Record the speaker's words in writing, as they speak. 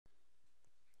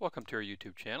Welcome to our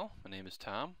YouTube channel. My name is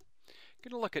Tom.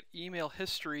 Going to look at email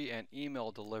history and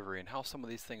email delivery and how some of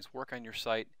these things work on your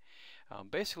site.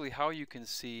 Basically how you can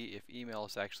see if email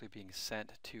is actually being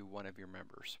sent to one of your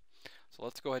members. So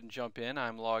let's go ahead and jump in.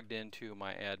 I'm logged into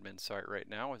my admin site right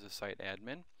now as a site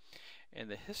admin. And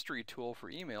the history tool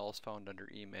for email is found under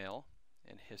email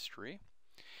and history.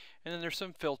 And then there's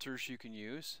some filters you can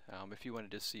use if you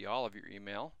wanted to see all of your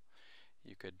email.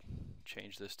 You could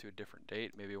change this to a different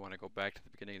date. Maybe you want to go back to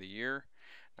the beginning of the year.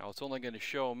 Now it's only going to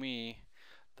show me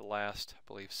the last, I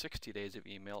believe, 60 days of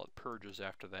email. It purges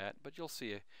after that, but you'll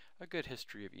see a good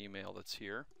history of email that's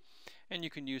here. And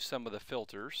you can use some of the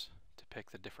filters to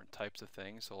pick the different types of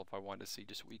things. So if I wanted to see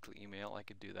just weekly email, I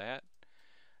could do that.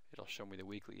 It'll show me the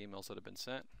weekly emails that have been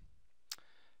sent.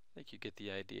 I think you get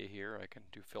the idea here. I can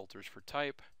do filters for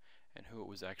type and who it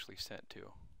was actually sent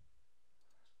to.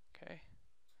 Okay.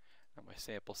 On my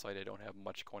sample site I don't have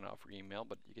much going out for email,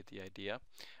 but you get the idea.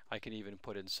 I can even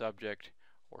put in subject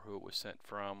or who it was sent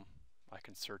from. I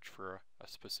can search for a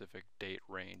specific date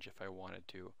range if I wanted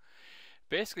to.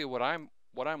 Basically what I'm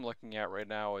looking at right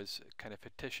now is kind of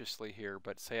fictitiously here,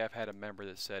 but say I've had a member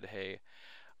that said, hey,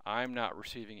 I'm not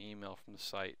receiving email from the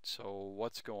site, so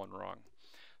what's going wrong?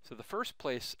 So the first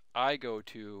place I go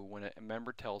to when a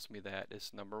member tells me that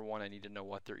is, number one, I need to know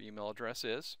what their email address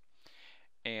is,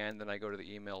 and then I go to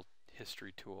the email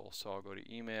history tool. So I'll go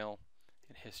to email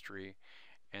and history,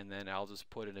 and then I'll just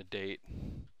put in a date,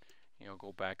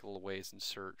 go back a little ways and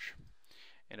search.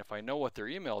 And if I know what their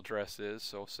email address is,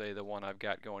 so say the one I've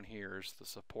got going here is the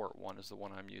support one, is the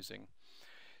one I'm using.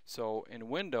 So in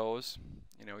Windows,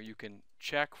 you can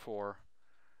check for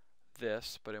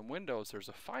this, but in Windows there's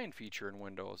a find feature in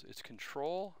Windows. It's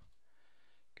Control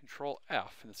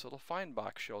F, and this little find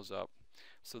box shows up.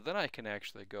 So then I can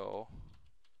actually go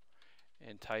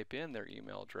and type in their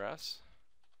email address,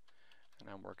 and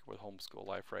I'm working with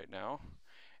Homeschool-Life right now,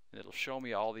 and it'll show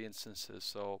me all the instances.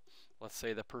 So let's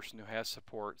say the person who has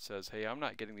support says, hey, I'm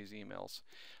not getting these emails.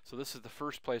 So this is the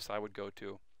first place I would go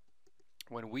to.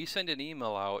 When we send an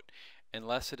email out,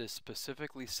 unless it is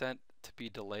specifically sent to be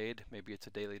delayed, maybe it's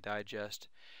a daily digest,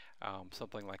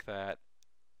 something like that,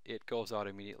 it goes out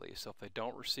immediately. So if they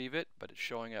don't receive it, but it's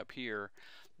showing up here,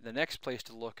 the next place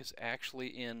to look is actually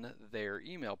in their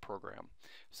email program.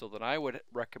 So then I would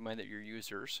recommend that your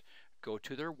users go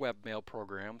to their webmail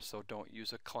program. So don't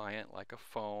use a client like a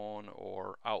phone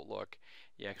or Outlook.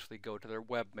 You actually go to their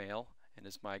webmail, and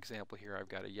as my example here, I've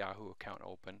got a Yahoo account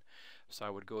open. So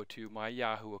I would go to my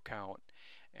Yahoo account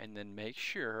and then make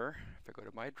sure, if I go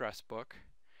to my address book,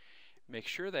 make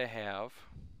sure they have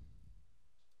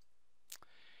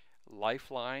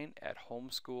lifeline at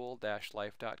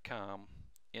homeschool-life.com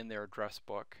in their address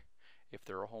book if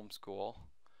they're a Homeschool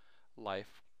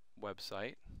Life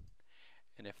website,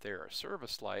 and if they're a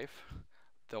Service Life,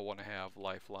 they'll want to have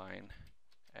lifeline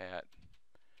at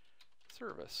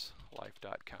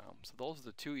servicelife.com. So those are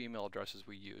the two email addresses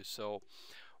we use. So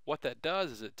what that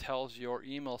does is it tells your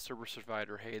email service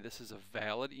provider, hey, this is a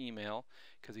valid email,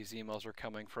 because these emails are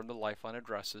coming from the Lifeline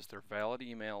addresses. They're valid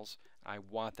emails. I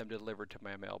want them delivered to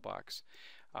my mailbox.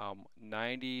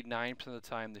 99% of the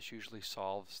time this usually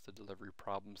solves the delivery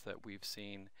problems that we've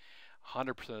seen. 100%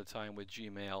 of the time with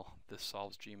Gmail, this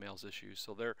solves Gmail's issues.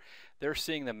 So they're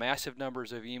seeing the massive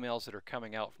numbers of emails that are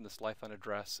coming out from this Lifeline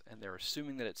address, and they're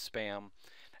assuming that it's spam,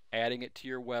 adding it to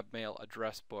your webmail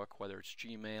address book, whether it's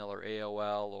Gmail or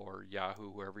AOL or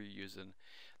Yahoo, whoever you're using.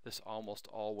 This almost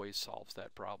always solves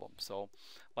that problem. So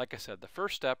like I said, the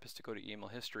first step is to go to email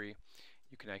history.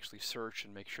 You can actually search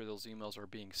and make sure those emails are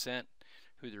being sent,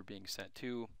 who they're being sent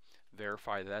to,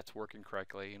 verify that that's working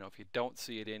correctly. If you don't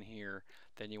see it in here,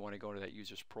 then you want to go to that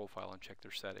user's profile and check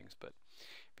their settings. But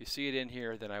if you see it in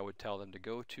here, then I would tell them to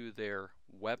go to their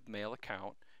webmail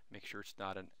account, make sure it's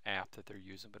not an app that they're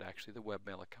using, but actually the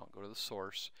webmail account. Go to the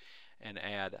source and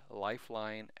add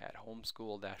lifeline at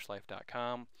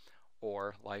homeschool-life.com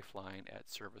or lifeline at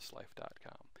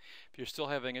servicelife.com. If you're still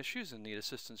having issues and need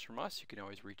assistance from us, you can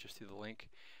always reach us through the link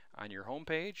on your home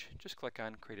page. Just click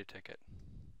on Create a Ticket.